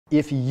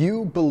If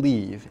you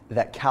believe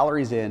that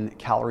calories in,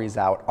 calories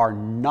out are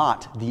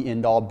not the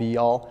end-all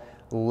be-all,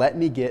 let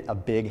me get a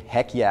big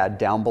heck yeah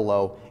down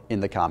below in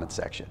the comment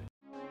section.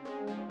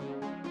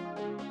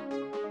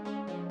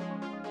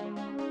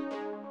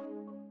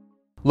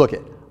 Look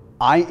it,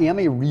 I am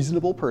a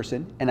reasonable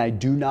person and I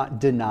do not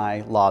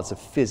deny laws of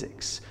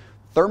physics.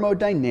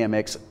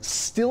 Thermodynamics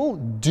still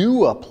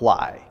do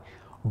apply,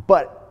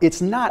 but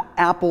it's not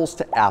apples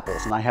to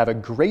apples. And I have a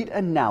great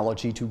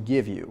analogy to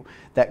give you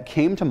that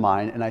came to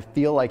mind, and I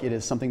feel like it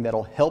is something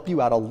that'll help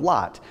you out a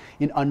lot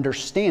in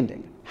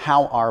understanding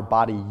how our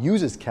body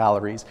uses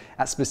calories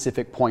at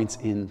specific points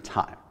in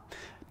time.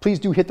 Please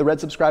do hit the red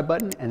subscribe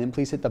button, and then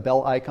please hit the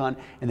bell icon.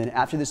 And then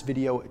after this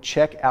video,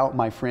 check out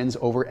my friends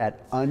over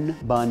at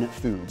Unbun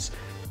Foods.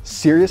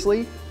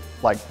 Seriously,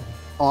 like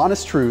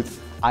honest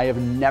truth, I have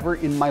never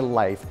in my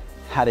life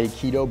had a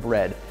keto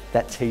bread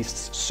that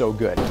tastes so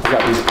good. We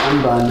got these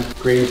unbun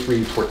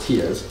grain-free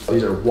tortillas.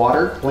 These are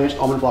water, blanched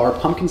almond flour,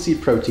 pumpkin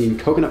seed protein,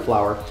 coconut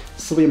flour,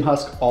 psyllium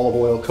husk, olive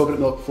oil,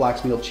 coconut milk,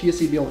 flax meal, chia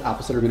seed meal,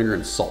 apple cider vinegar,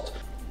 and salt.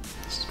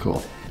 This is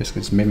cool.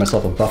 Basically just made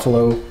myself a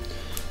buffalo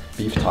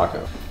beef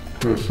taco.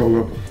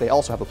 They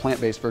also have a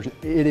plant-based version.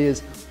 It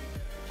is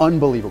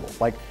unbelievable,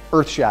 like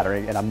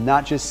earth-shattering, and I'm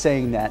not just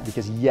saying that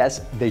because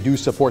yes, they do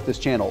support this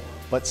channel,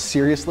 but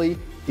seriously,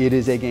 it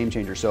is a game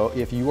changer. So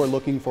if you are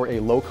looking for a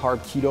low-carb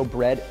keto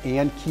bread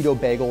and keto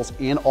bagels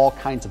and all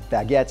kinds of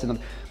baguettes, and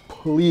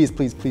please,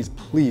 please, please,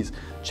 please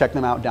check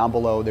them out down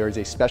below. There is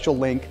a special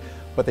link,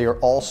 but they are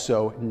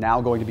also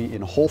now going to be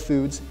in Whole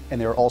Foods, and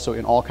they're also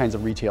in all kinds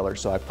of retailers.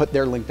 So I put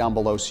their link down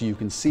below so you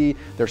can see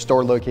their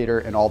store locator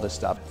and all this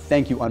stuff.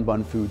 Thank you,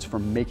 Unbun Foods, for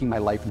making my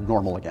life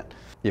normal again.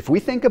 If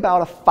we think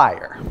about a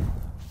fire,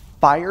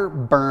 fire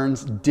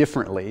burns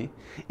differently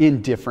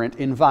in different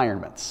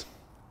environments,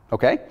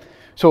 okay?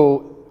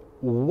 So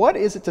what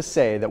is it to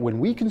say that when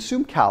we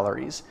consume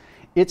calories,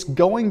 it's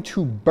going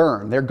to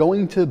burn? They're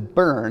going to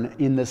burn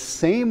in the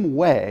same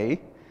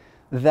way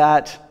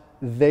that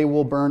they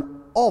will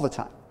burn all the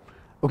time.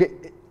 Okay,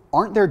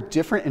 aren't there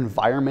different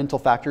environmental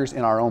factors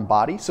in our own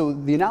body? So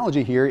the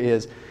analogy here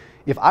is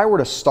if I were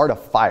to start a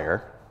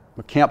fire,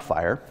 a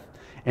campfire,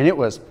 and it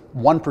was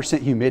 1%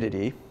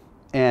 humidity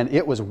and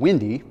it was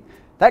windy,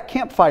 that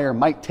campfire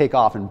might take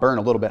off and burn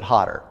a little bit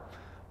hotter.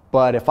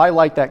 But if I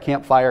light that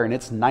campfire and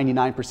it's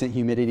 99%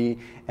 humidity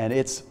and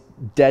it's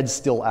dead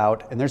still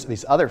out and there's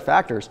these other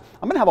factors,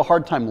 I'm gonna have a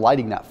hard time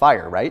lighting that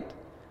fire, right?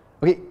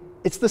 Okay,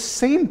 it's the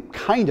same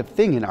kind of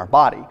thing in our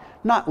body,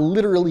 not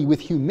literally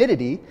with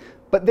humidity,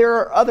 but there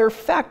are other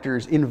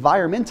factors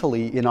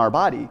environmentally in our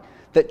body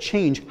that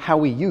change how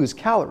we use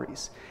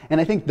calories. And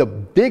I think the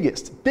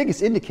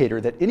biggest indicator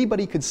that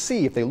anybody could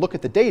see if they look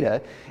at the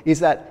data is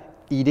that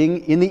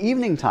eating in the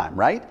evening time,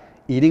 right?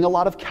 Eating a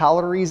lot of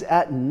calories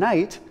at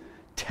night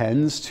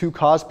tends to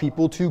cause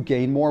people to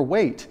gain more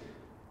weight.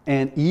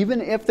 And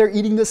even if they're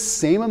eating the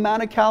same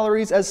amount of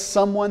calories as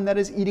someone that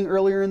is eating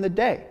earlier in the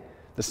day,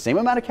 the same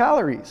amount of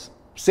calories,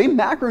 same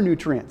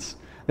macronutrients.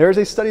 There is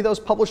a study that was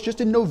published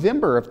just in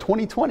November of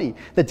 2020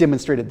 that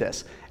demonstrated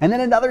this. And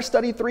then another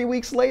study 3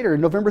 weeks later,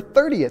 November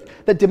 30th,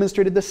 that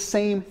demonstrated the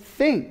same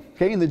thing,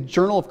 okay, in the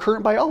Journal of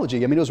Current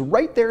Biology. I mean, it was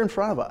right there in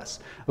front of us,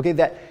 okay,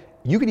 that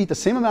you can eat the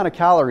same amount of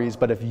calories,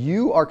 but if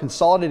you are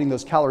consolidating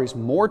those calories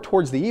more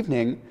towards the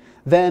evening,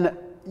 then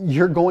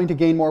you're going to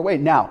gain more weight.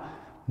 Now,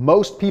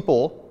 most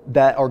people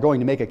that are going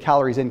to make a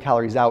calories in,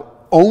 calories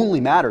out only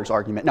matters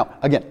argument. Now,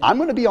 again, I'm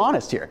going to be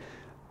honest here.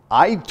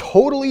 I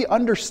totally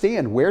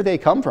understand where they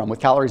come from with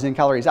calories in,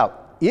 calories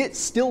out. It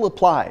still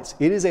applies.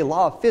 It is a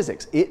law of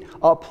physics. It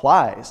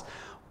applies.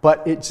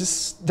 But it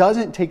just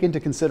doesn't take into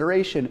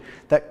consideration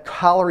that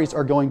calories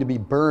are going to be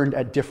burned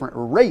at different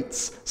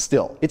rates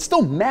still. It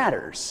still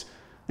matters.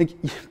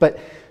 But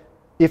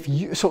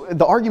so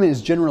the argument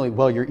is generally,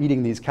 well, you're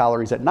eating these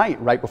calories at night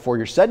right before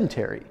you're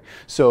sedentary,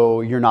 so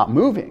you're not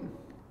moving.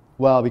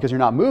 Well, because you're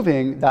not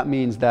moving, that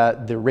means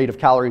that the rate of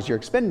calories you're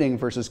expending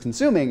versus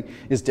consuming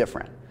is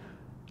different.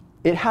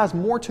 It has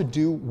more to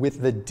do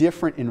with the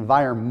different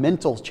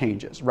environmental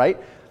changes,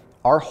 right?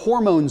 Our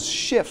hormones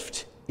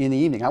shift in the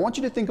evening. I want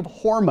you to think of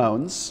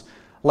hormones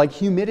like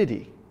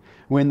humidity.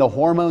 When the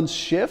hormones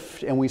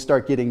shift and we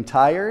start getting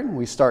tired,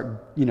 we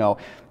start,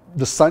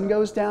 the sun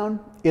goes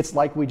down, it's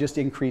like we just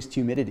increased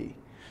humidity.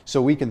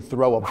 So we can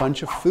throw a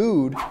bunch of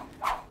food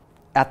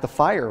at the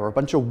fire or a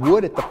bunch of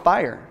wood at the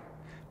fire,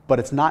 but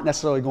it's not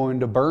necessarily going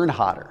to burn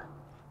hotter,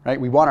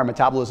 right? We want our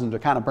metabolism to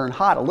kind of burn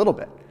hot a little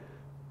bit,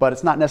 but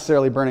it's not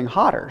necessarily burning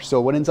hotter. So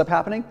what ends up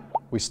happening?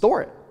 We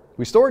store it.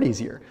 We store it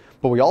easier.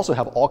 But we also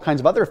have all kinds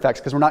of other effects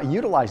because we're not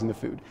utilizing the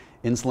food.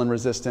 Insulin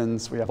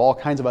resistance, we have all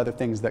kinds of other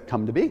things that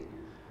come to be.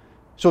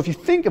 So if you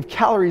think of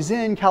calories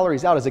in,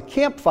 calories out as a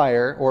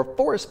campfire or a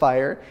forest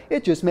fire,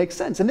 it just makes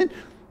sense. And then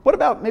what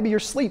about maybe your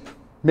sleep?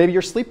 Maybe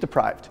you're sleep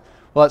deprived.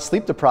 Well, that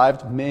sleep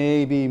deprived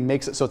maybe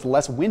makes it so it's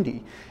less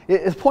windy.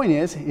 The point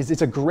is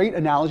it's a great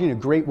analogy and a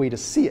great way to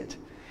see it.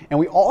 And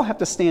we all have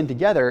to stand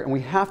together and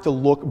we have to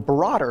look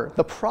broader.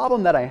 The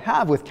problem that I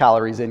have with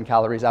calories in,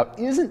 calories out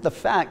isn't the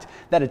fact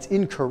that it's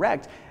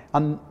incorrect.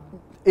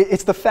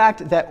 It's the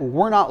fact that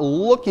we're not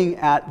looking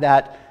at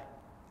that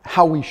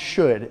how we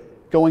should,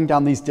 going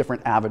down these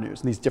different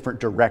avenues and these different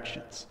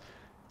directions.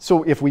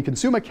 So if we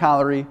consume a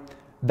calorie,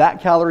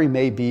 that calorie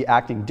may be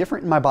acting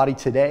different in my body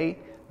today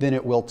than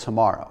it will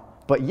tomorrow.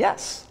 But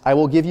yes, I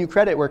will give you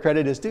credit where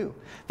credit is due.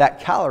 That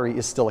calorie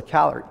is still a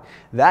calorie.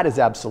 That is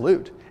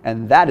absolute,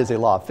 and that is a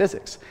law of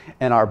physics.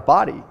 And our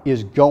body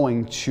is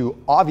going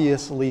to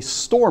obviously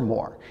store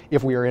more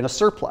if we are in a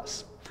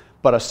surplus.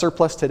 But a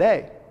surplus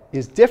today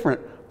is different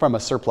from a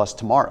surplus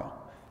tomorrow.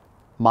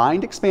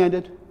 Mind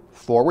expanded,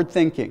 forward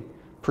thinking,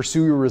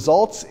 pursue your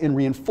results and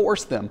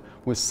reinforce them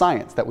with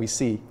science that we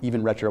see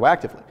even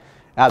retroactively.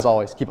 As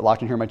always, keep it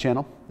locked in here on my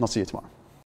channel, and I'll see you tomorrow.